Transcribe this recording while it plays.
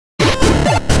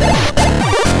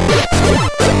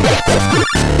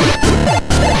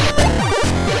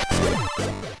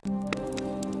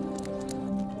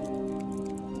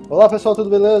Olá pessoal, tudo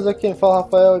beleza? Aqui quem fala é o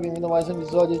Rafael e bem-vindo a mais um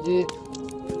episódio de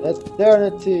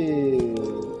Eternity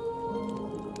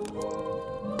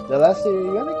The Last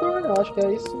Unicorn, eu acho que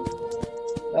é isso.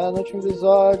 No último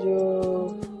episódio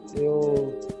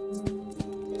eu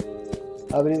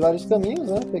abri vários caminhos,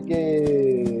 né?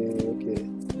 Peguei o quê?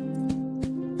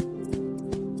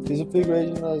 Fiz o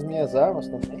upgrade nas minhas armas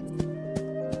também,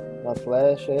 na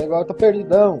flecha, e agora eu tô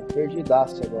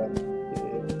perdidaço agora.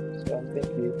 Os caras não tem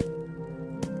que ir.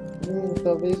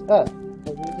 Talvez eu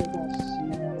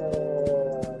consiga.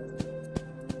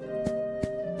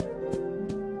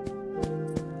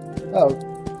 Eu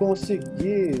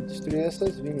consegui destruir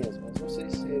essas vinhas, mas não sei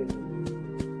se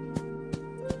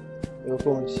eu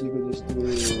consigo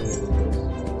destruir as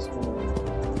vinhas com...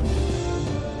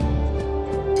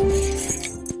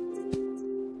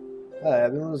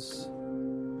 Abri uns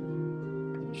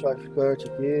shortcut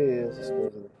aqui, essas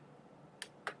coisas.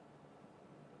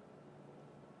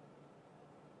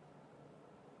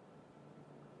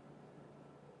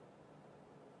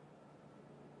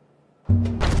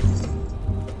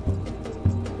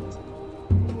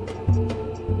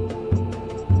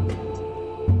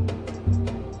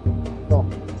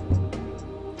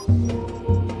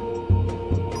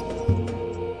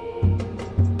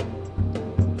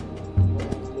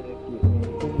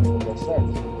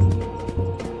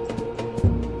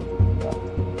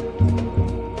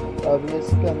 Abrir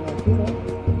esse caminho aqui, né?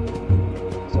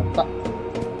 Só tá.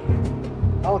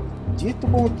 Maldito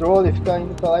controle, ficar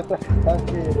indo pra lá e pra cá.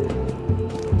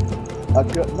 Não,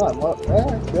 é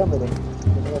a câmera.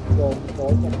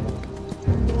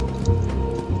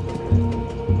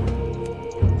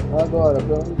 Agora,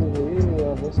 pra onde eu ir,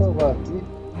 eu vou salvar aqui.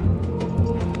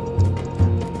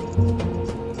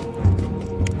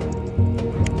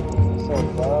 Vou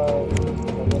salvar.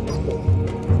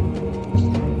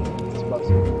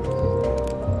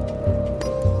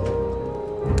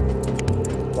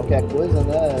 Qualquer coisa,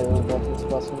 né? Eu boto no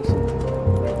espaço no seu.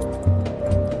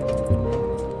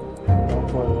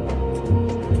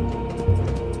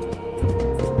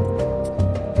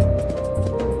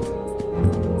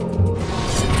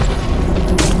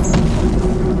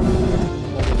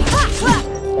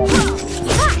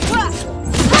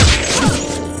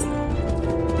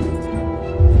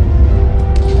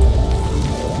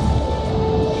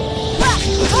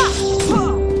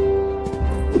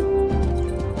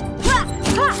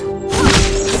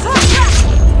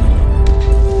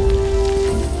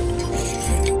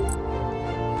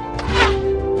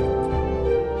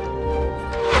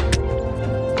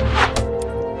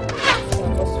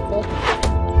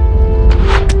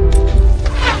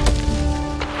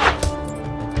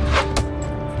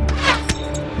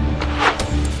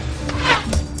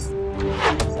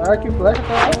 Arco e flecha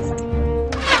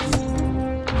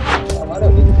tá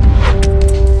maravilha.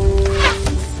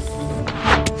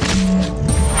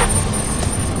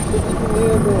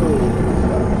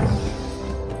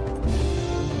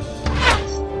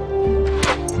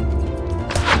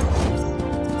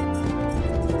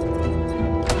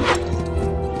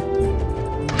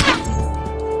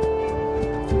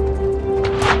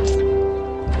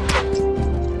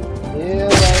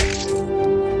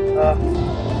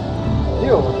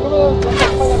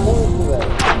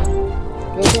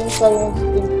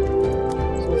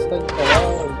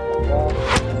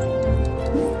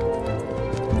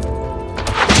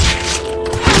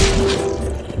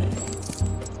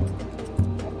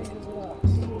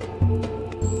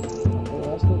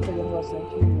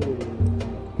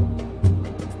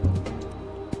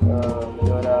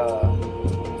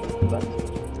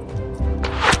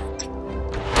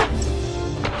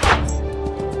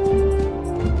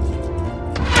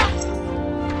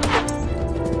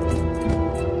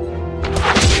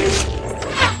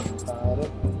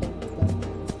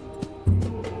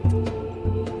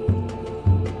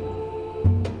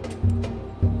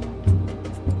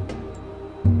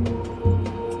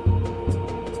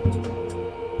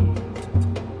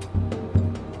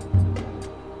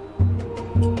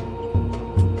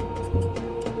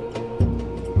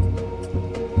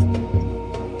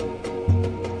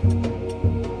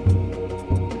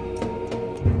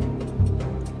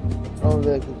 Vamos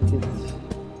ver aqui o que diz.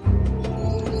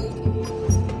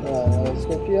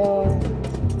 Escorpião.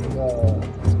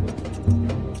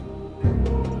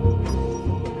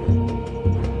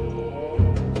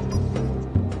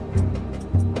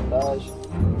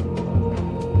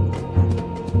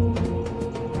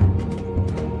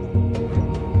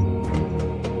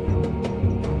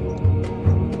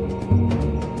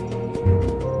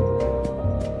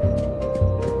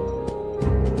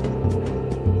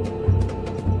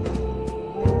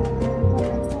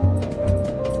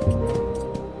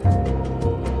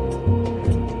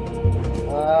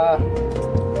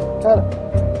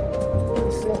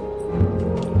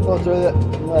 controle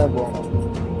não é bom, não.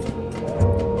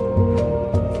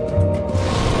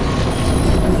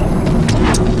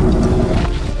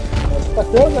 Essa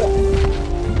câmera.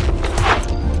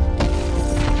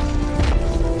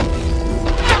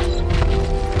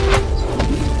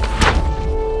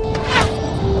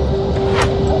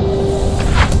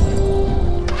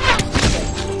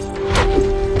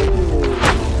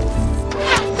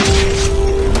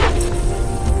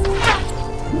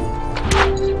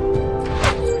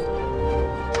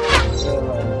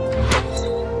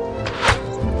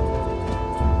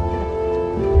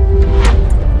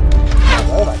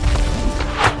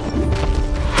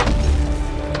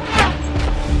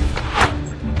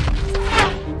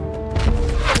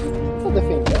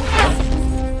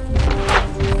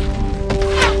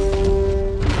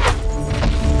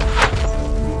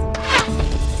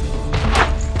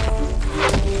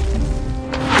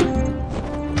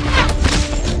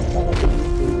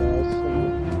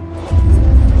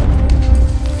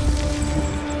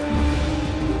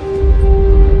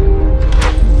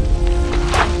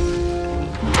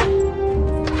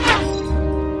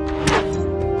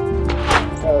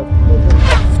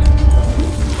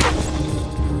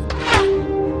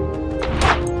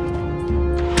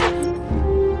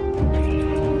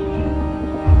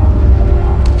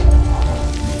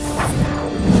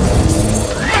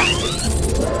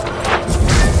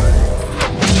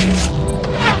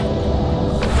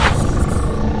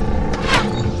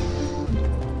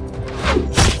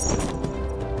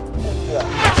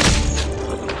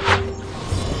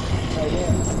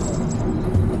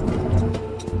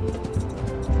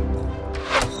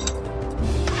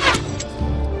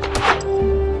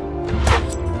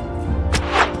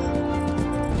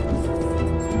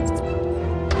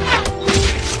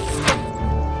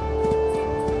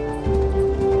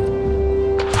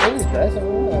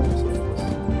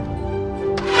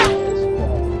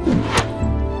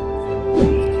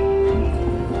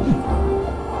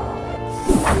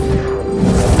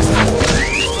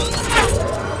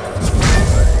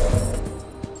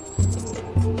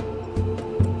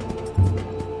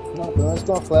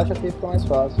 Com a flecha aqui fica mais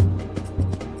fácil.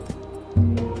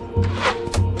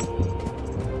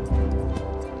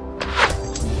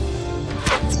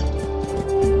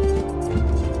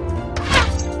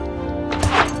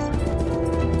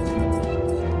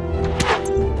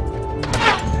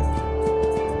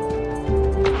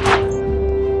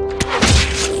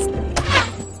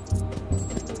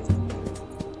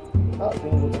 Ah,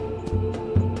 tem.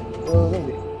 Eu nem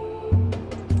vi.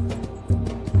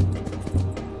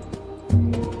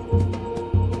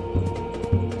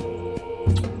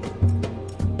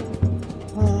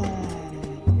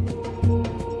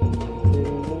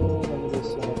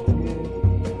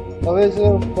 Talvez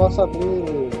eu possa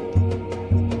abrir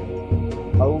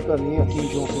algum caminho aqui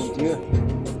de um frontier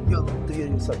e eu não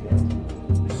tenho sabendo.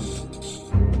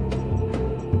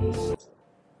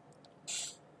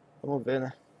 Vamos ver,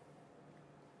 né?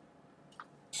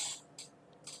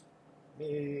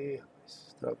 E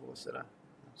travou, será?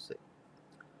 Não sei.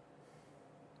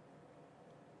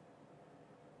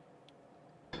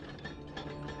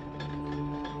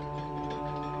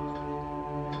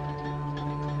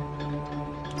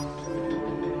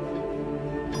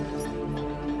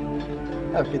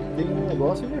 É, porque tem um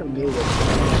negócio vermelho aqui.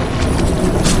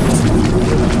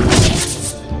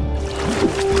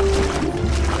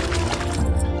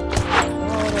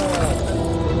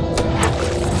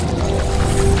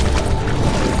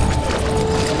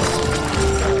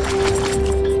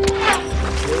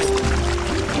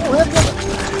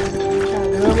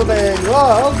 Caramba, velho.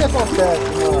 Olha o que acontece,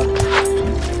 mano.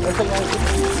 Essa aqui.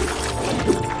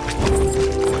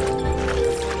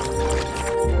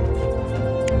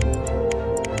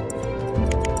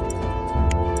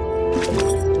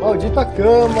 Maldita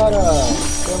câmera!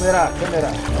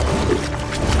 Câmera!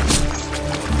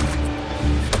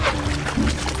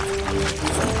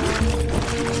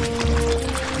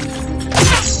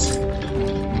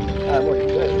 Ah, morri,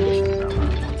 deixa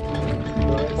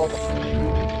eu volta.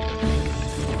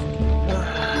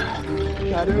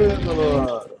 Caramba,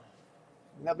 mano!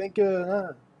 Ainda bem que eu.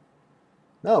 Né?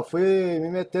 Não, fui me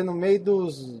meter no meio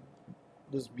dos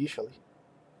bichos ali.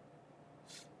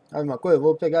 Sabe uma coisa? Eu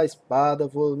vou pegar a espada,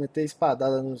 vou meter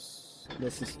espadada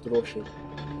nesses trouxas.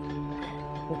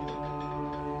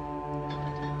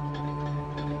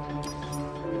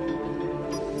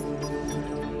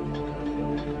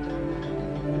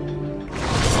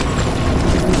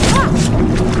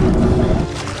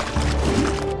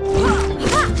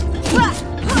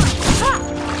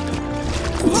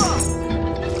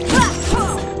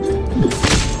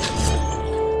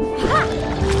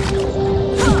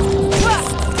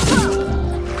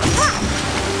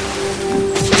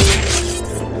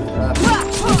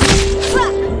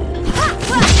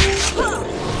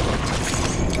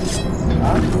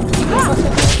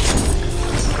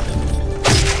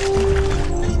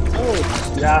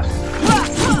 Já.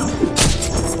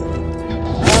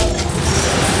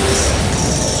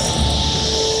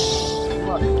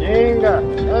 Uma quenga.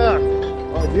 Ah,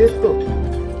 maldito.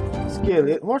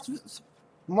 Esqueleto. Mortos.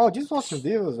 Malditos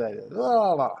mortos-vivos, velho.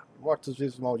 Ah, lá.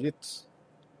 Mortos-vivos malditos.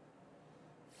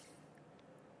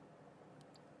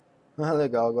 Ah,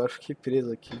 legal. Agora fiquei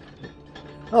preso aqui.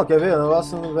 Não, quer ver? O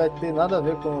negócio não vai ter nada a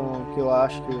ver com o que eu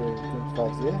acho que eu tenho que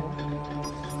fazer, né?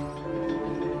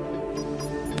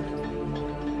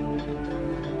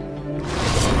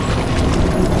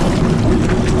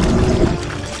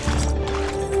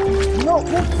 Não,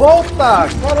 não volta!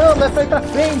 Caramba, é pra ir pra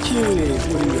frente, guria.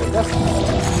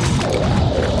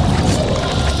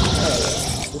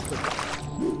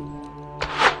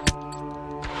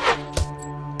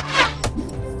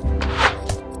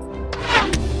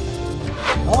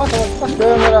 Nossa, essa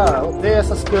câmera! Odeio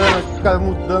essas câmeras que ficam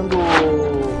mudando o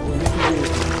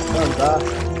jeito de andar.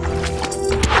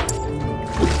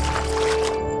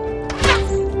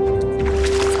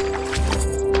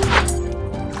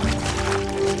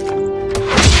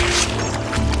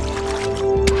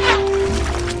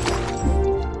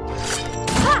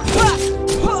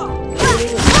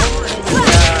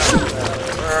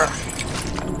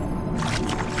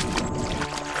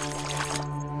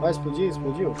 Vai explodir?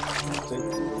 Explodiu? Não sei.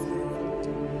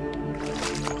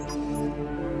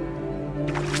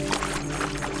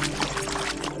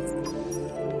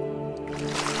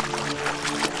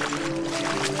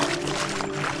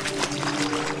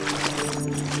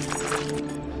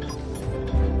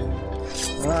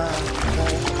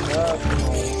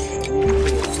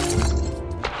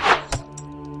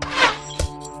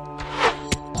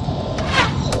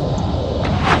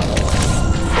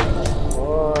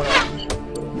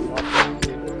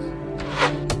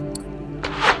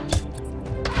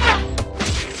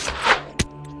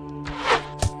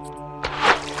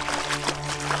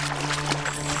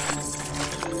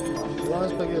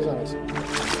 Vamos pegar as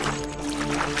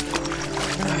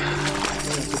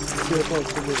eu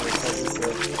consigo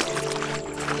fazer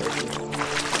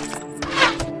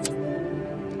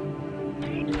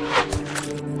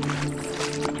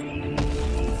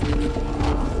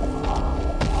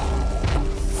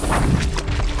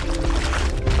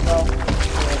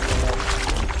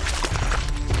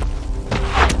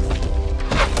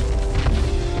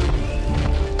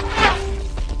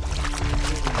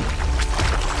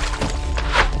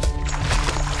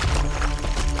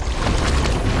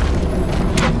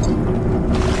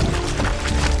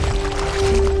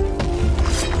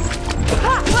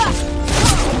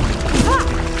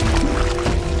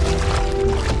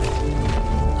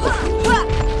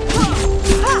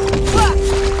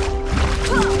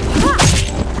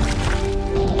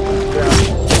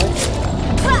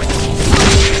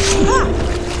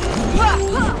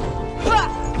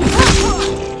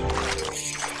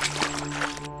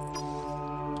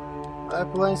vai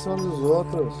pular em cima dos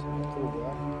outros.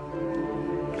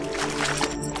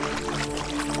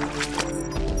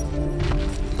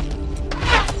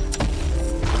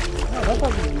 Não, dá pra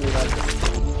virar.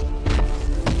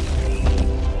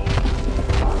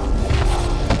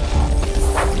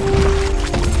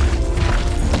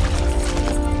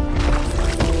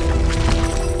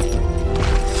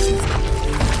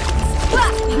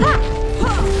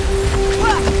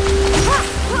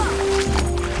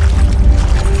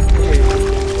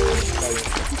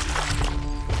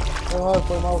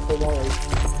 Foi mal aí.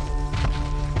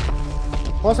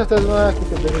 Com certeza não é aqui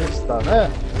que eu deveria estar,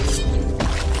 né?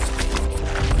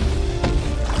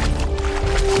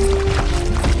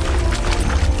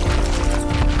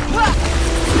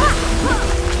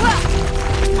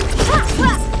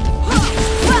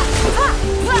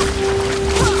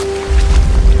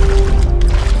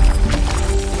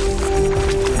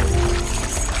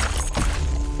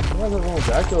 Tem mais algum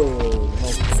lugar que eu não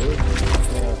sei?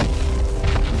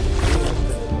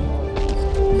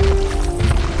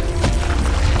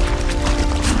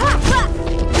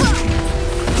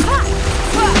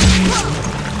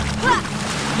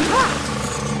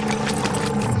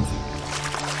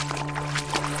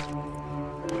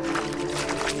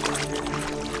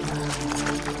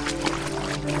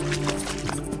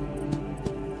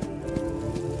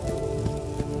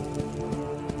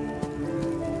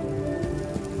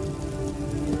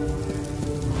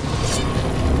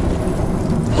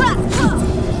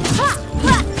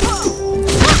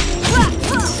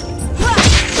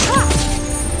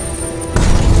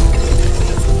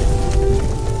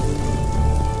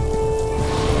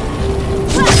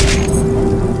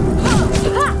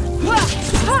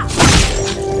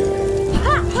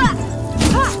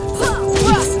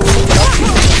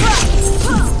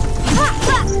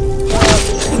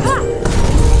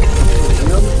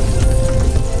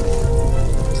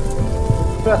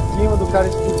 cara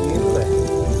explodindo, velho.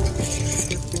 O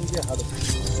que eu tenho de errado aqui?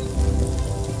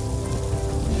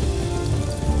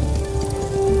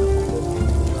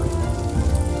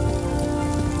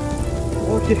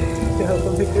 Ok, eu tô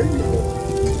meio perdido.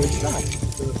 Verdade.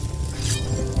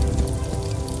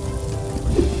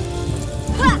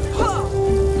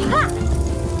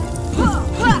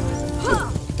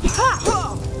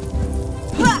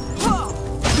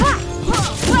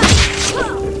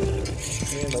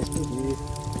 Vai explodir.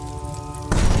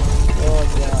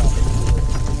 Olha.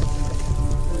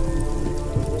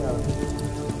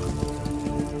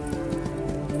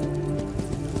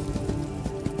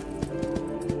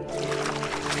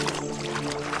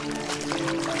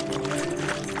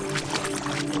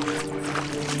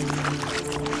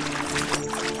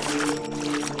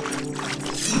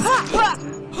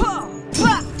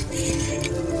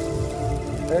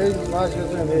 Três mágicas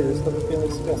vermelhas, estou bloqueando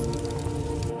esse caminho.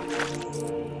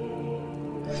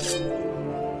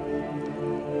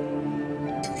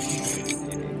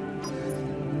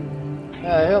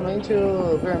 É, realmente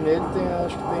o vermelho tem,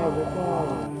 acho que tem a ver com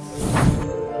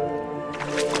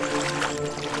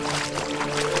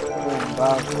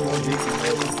base, com líquido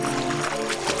mesmo.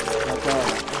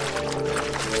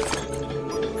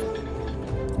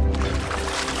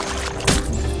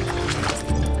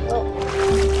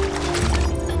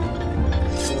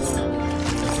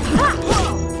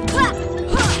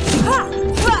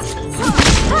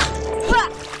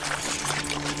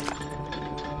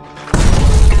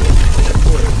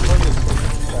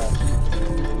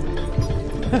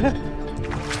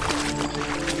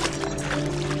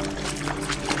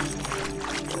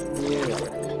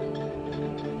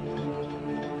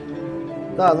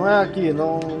 Tá, não é aqui,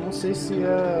 não sei se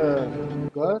é...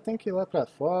 Agora tem que ir lá pra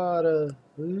fora...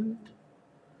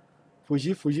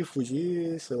 Fugir,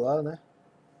 sei lá, né?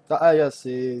 Tá, ah, já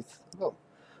sei. Bom,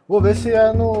 vou ver se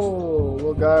é no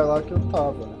lugar lá que eu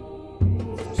tava, né?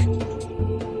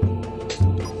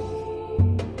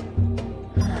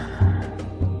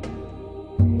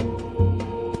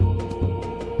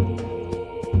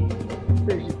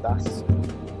 Perdidaço.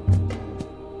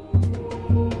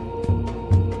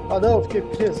 Ah não, fiquei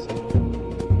preso.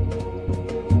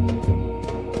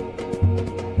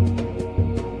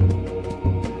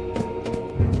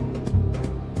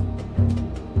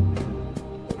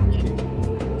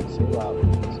 Sei lá.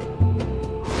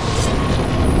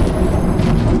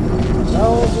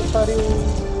 Não, eu parei.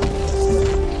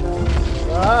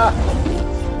 Ah!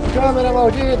 Câmera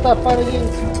maldita, pare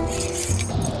disso!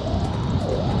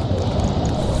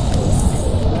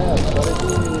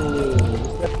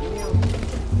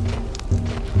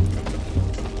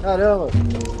 Caramba,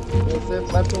 você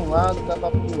vai para um lado, tá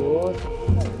para o outro.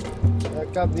 Eu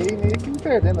acabei meio que me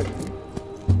perdendo aqui.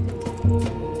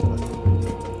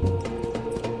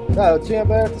 Tá, eu tinha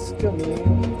aberto esse caminho.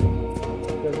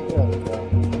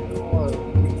 Uma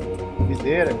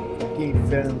videira aqui em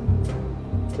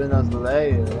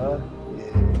Fernasleia lá.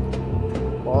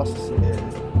 E posso ser.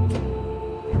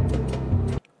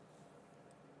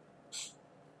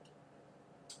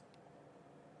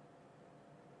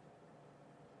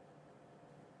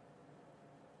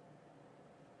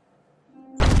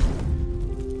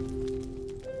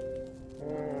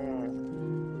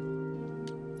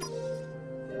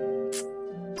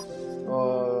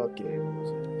 Ok,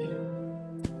 vamos ver.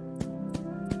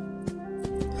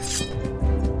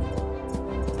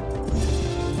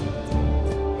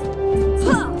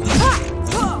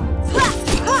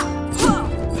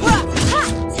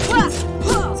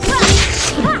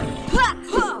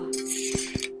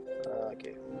 Ok.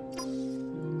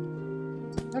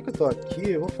 Já que eu tô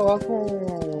aqui, eu vou falar com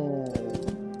o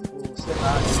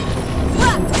cenário.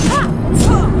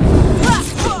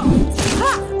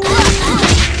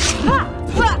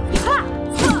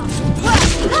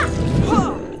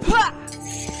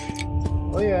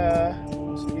 Olha,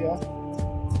 consegui, ó.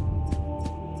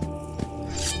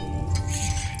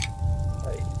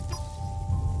 Aí.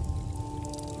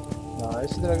 Não,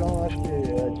 esse dragão eu acho que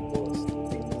é de boa. Não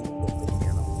tem muita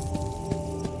probleminha, não.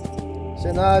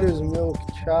 Cenários, meu,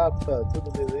 que chapa,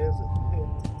 tudo beleza.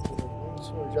 Vamos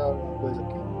sujar alguma coisa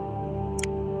aqui.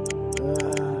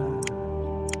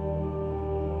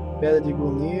 Pedra de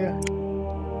agonia.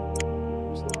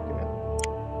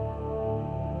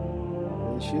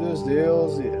 Enchi os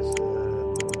deuses.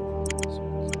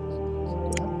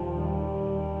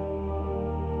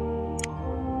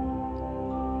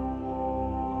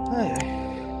 Ai, ai.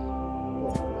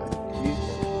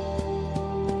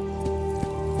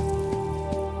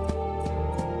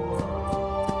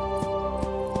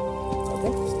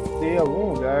 Tem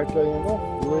algum lugar que eu ainda não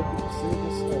fui que precisa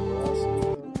desse negócio.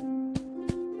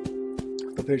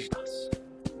 Tô perdidaço.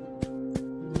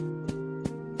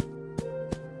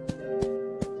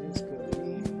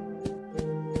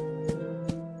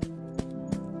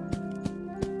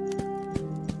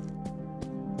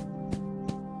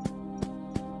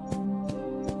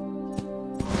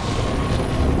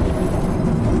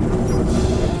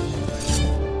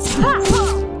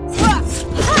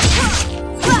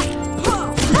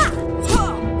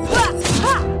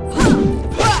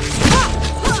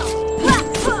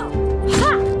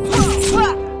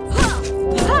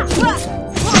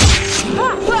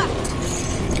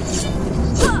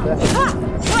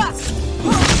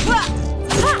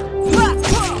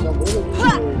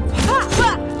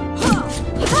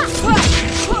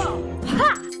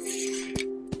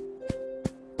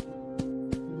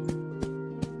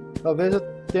 Talvez eu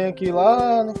tenha que ir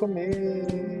lá no começo.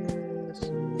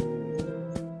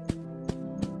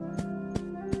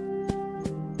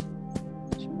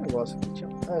 Tinha um negócio aqui, tinha.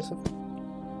 Ah, essa.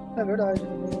 É verdade,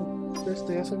 eu não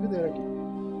testei essa videira aqui.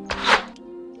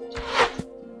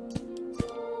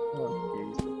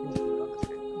 Ok, isso aqui não tem nada a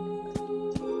ver.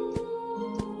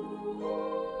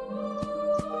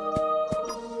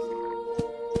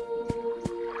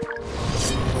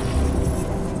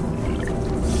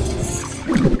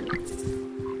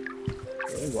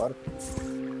 Embora.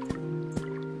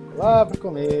 Lá pro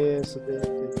começo, ver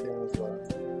o que temos lá.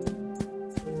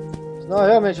 Não,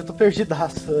 realmente, eu tô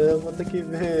perdidaço. Eu vou ter que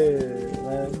ver,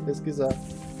 né, pesquisar.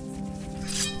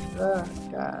 Ah,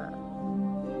 cara.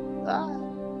 Ah,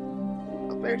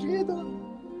 tô perdido.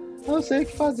 Não sei o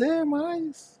que fazer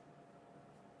mais.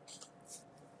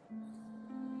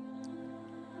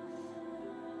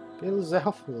 Pelos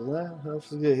elfos, né?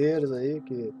 Elfos guerreiros aí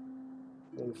que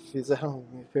fizeram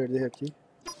me perder aqui.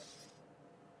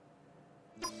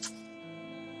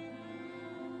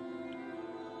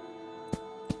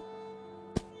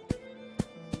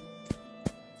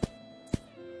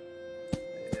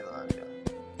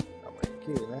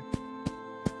 Aqui, né?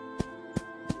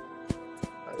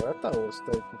 Agora tá osso,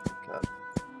 tá aí complicado.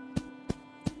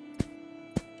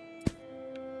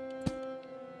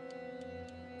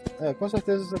 É, com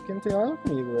certeza isso aqui não tem nada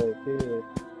comigo, velho. Porque...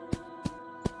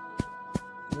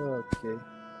 Ok.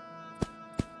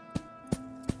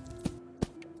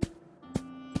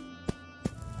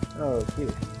 Ok.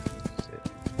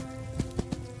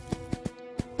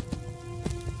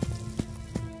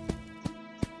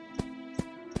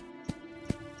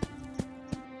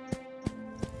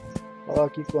 Falar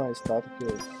aqui com a estátua que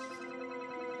eu...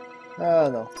 Ah,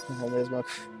 não. É a mesma...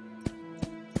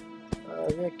 Ah,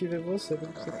 vem aqui ver você.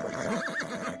 Como você faz?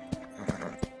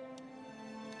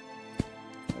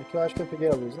 Aqui eu acho que eu peguei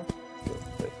a luz, né?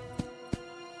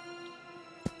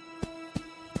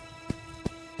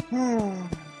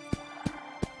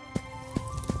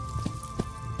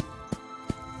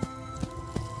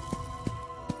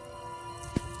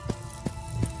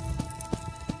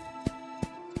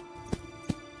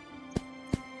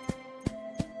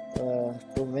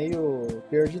 Tô meio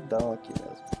perdidão aqui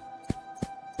mesmo.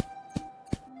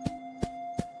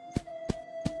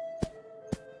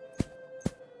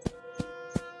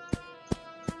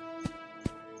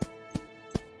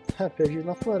 Perdi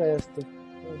na floresta.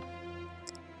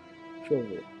 Deixa eu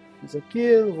ver. Fiz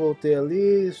aquilo, voltei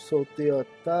ali, soltei o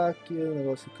ataque, o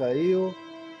negócio caiu.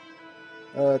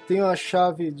 Tem uma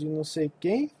chave de não sei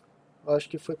quem. Acho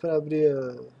que foi para abrir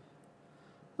a...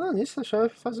 Ah, nisso a chave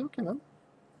fazer o que mesmo?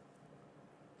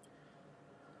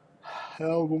 É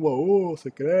algum baú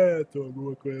secreto,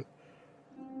 alguma coisa.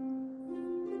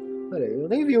 Pera aí, eu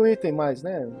nem vi o item mais,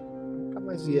 né? Nunca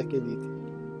mais vi aquele item.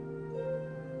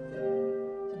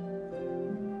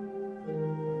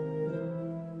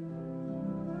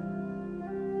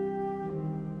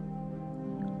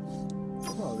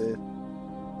 Vamos ver.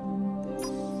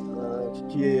 O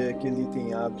que aquele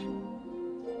item abre?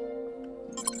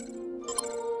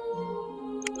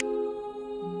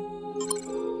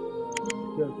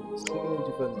 Símbolo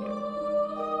de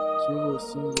vanilla.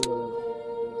 Símbolo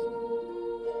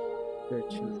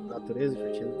natureza e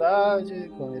fertilidade.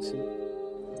 Com esse. É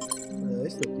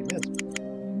esse daqui mesmo?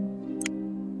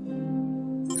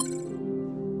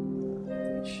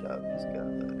 Tem chaves,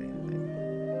 galera.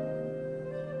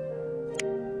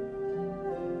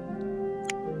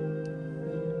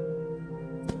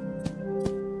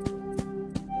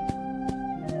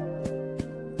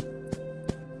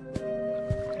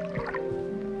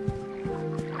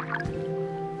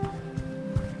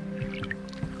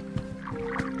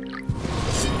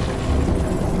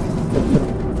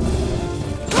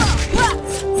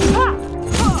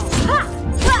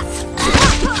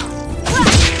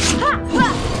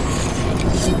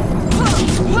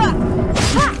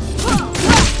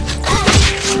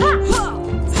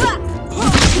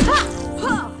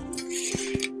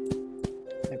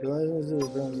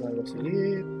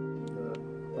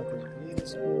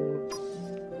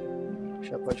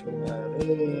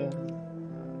 aranha.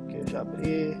 Aqui eu já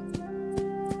abri.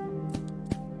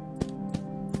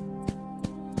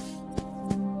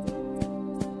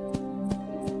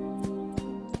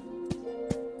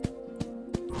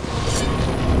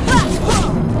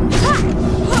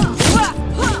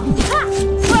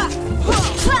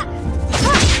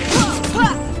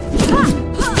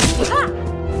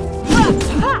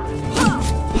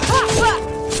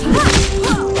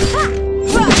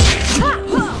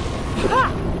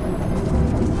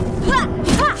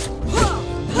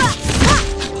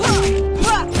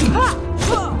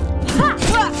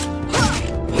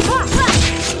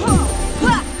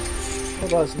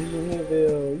 Vídeo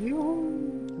nível.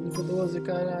 Nível 12,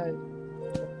 caralho.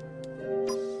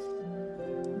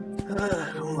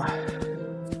 Vamos lá.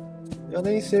 Eu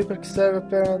nem sei pra que serve a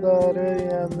perna da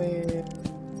aranha, man.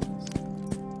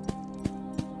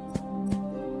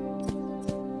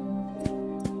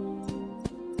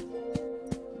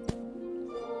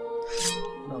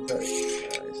 Não, peraí.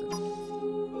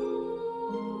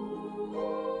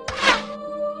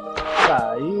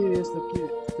 Tá, e esse daqui.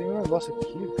 Tem um negócio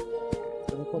aqui.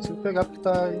 Eu não consigo pegar porque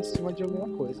tá em cima de alguma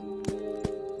coisa.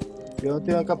 Eu não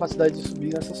tenho a capacidade de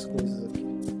subir nessas coisas aqui.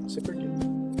 Não sei porquê.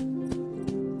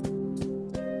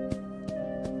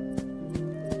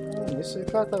 Isso aí,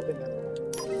 cara, tá vendo?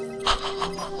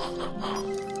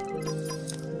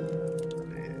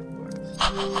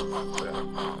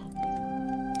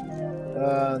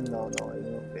 Não,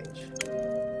 ele não vende.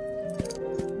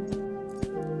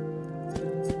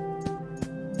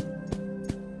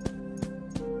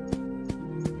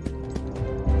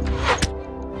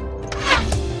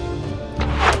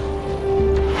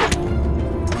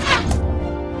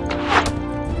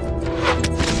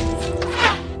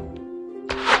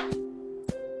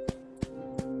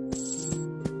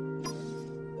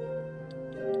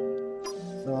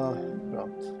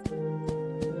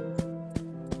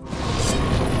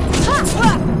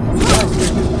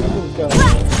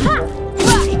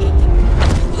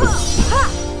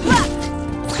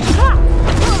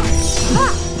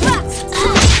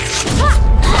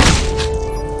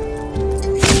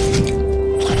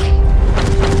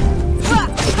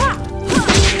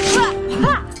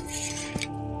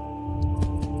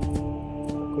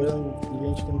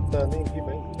 Gente que não tá nem vivo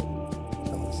ainda.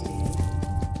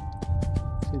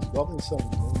 Esses goblins são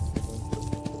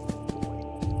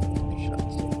muito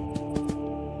chatos.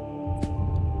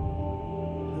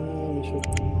 Deixa eu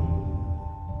ver.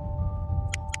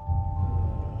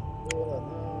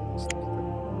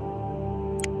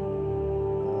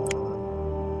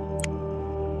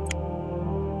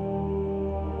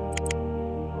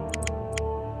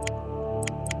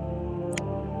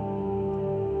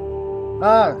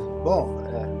 Ah, bom,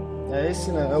 é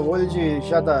esse, né? É o olho de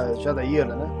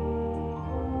Jadaíra, né?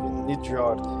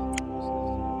 Nidjord.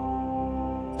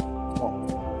 Bom,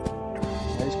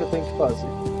 é isso que eu tenho que fazer.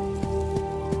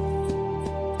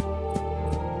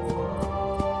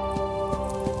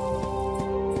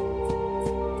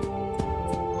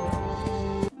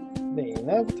 Bem,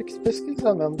 né? Vou ter que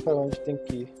pesquisar mesmo para onde tem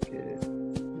que ir. Porque...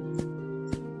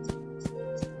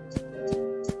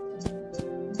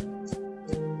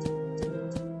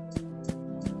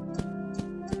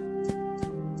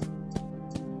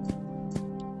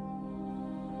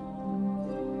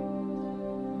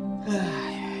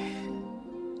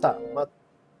 Tá,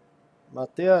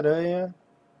 matei a aranha,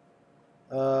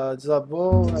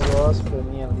 desabou o negócio pra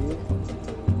mim ali.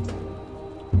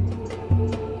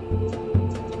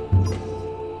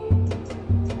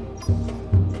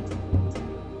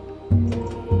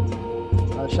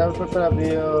 A chave foi para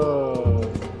abrir o...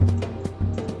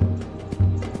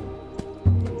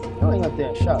 Eu ainda tenho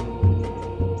a chave?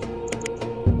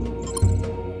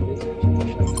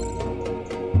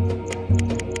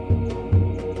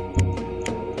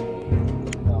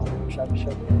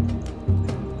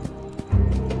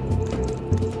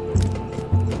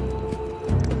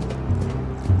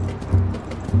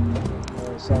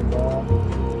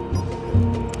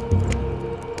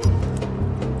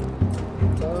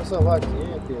 Salvar aqui,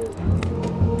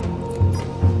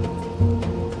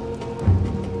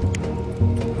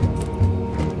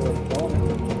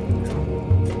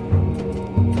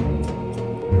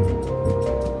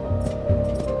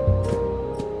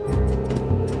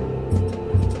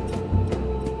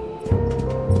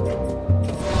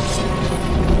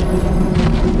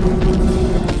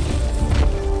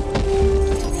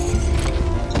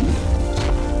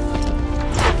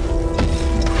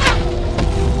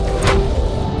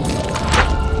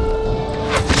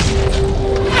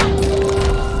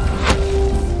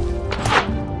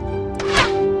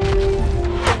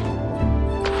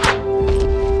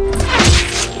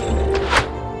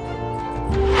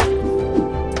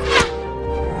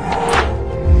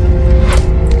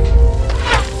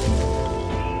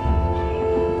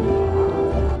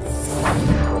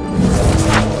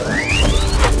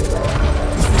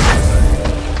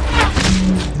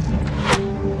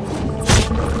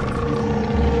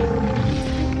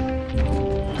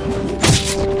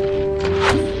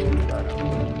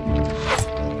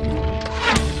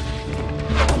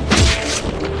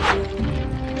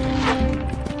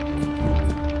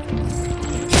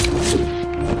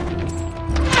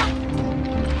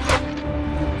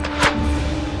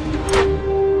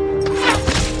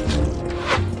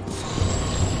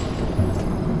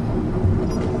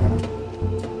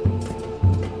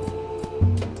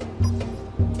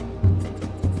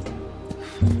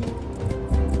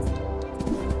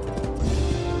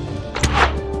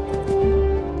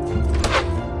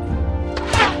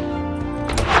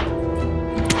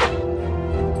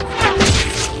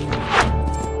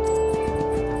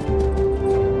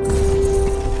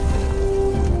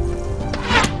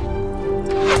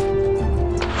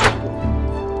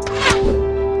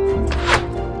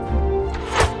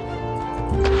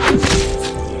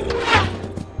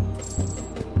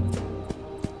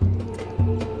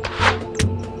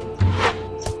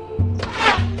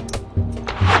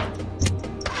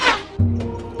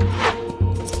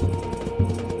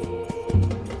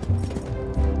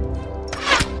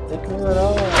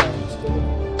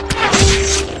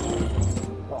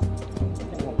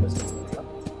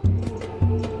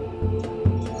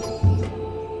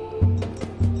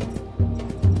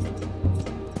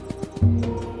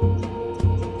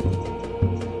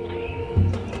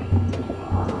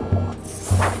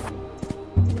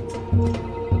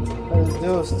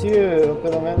 hostil,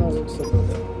 pelo menos o que você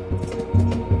puder.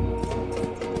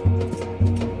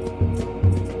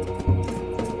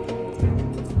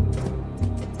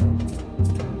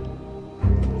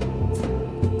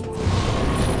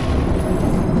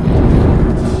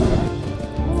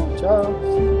 Tchau.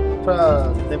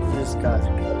 Pra tempo de descarte,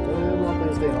 cara. Eu não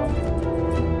pensei não.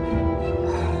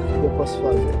 O que eu posso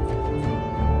fazer?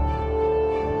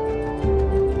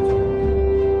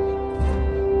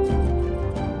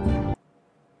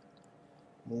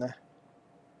 Né?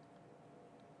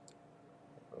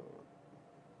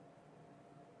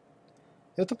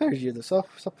 Eu tô perdido, só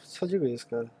digo isso,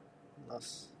 cara.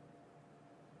 Nossa.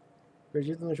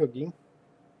 Perdido no joguinho.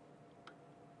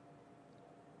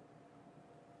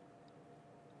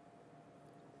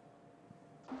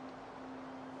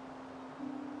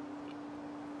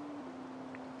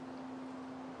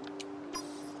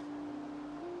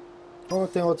 Como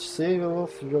tem outro save, eu vou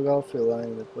jogar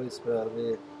offline depois pra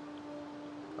ver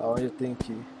aonde eu tenho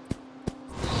que ir.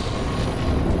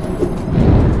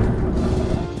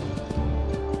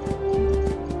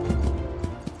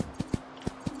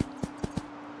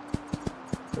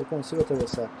 Eu consigo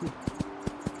atravessar aqui?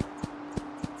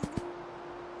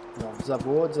 Não,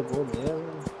 desabou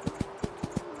mesmo.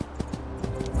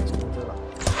 Mas vamos lá.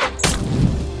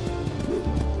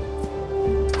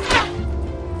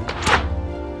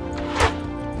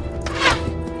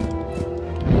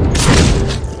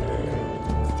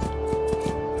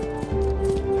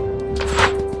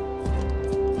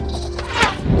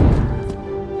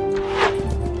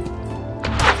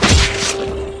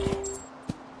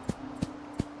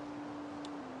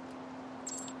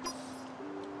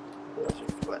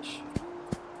 Flash.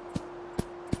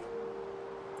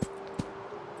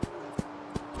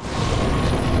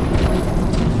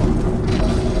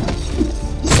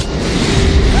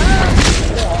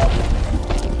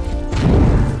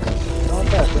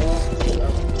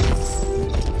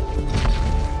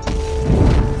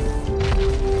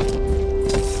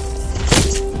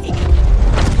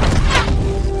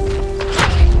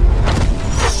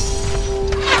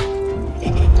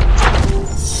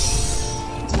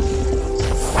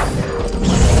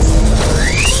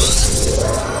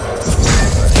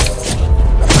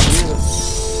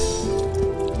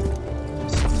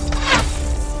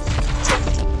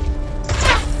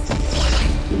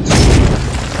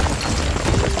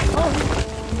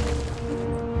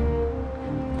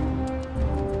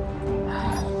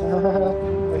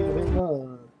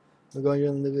 Lugar onde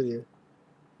eu não deveria.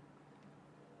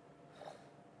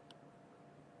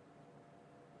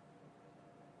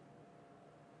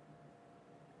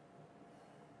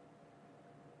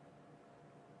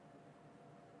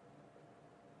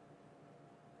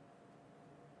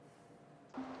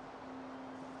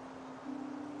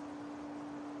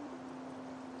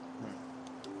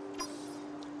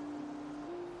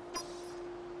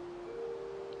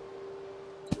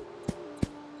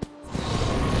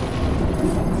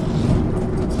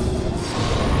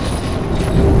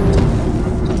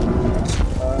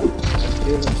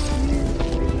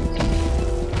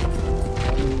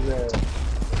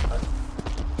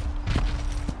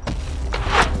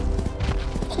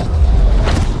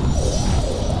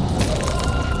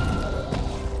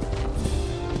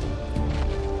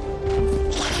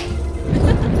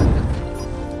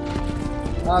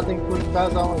 Ah, tem que purificar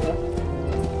as almas, né?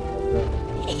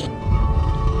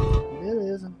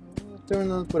 Beleza.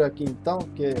 Terminando por aqui então,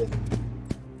 porque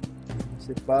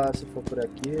se for por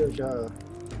aqui, eu já...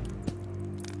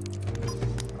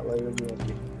 Olha eu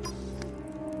aqui.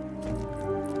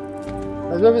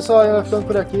 Mas bem, pessoal, eu vou ficando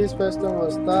por aqui. Espero que tenham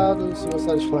gostado. Se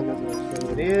gostaram, deixa o like nos meus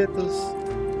favoritos.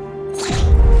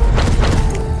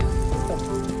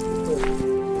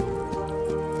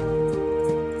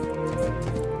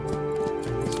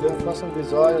 Se vê no próximo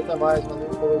episódio. Até mais. Valeu,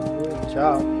 falou,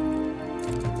 tchau.